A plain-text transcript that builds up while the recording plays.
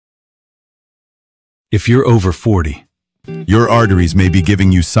If you're over 40, your arteries may be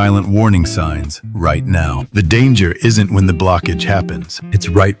giving you silent warning signs right now. The danger isn't when the blockage happens. It's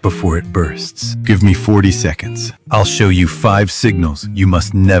right before it bursts. Give me 40 seconds. I'll show you 5 signals you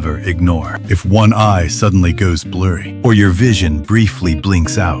must never ignore. If one eye suddenly goes blurry, or your vision briefly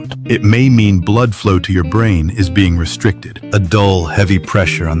blinks out, it may mean blood flow to your brain is being restricted. A dull, heavy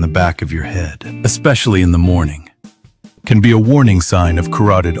pressure on the back of your head, especially in the morning, can be a warning sign of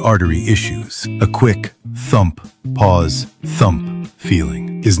carotid artery issues. A quick thump, pause, thump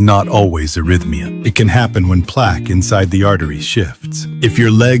feeling is not always arrhythmia. It can happen when plaque inside the artery shifts. If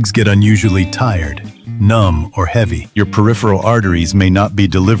your legs get unusually tired, numb, or heavy, your peripheral arteries may not be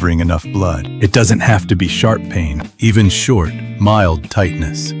delivering enough blood. It doesn't have to be sharp pain. Even short, mild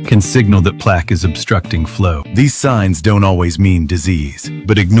tightness can signal that plaque is obstructing flow. These signs don't always mean disease,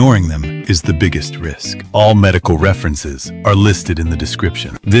 but ignoring them is the biggest risk. All medical references are listed in the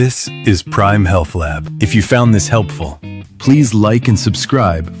description. This is Prime Health Lab. If you found this helpful, please like and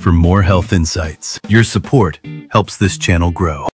subscribe for more health insights. Your support helps this channel grow.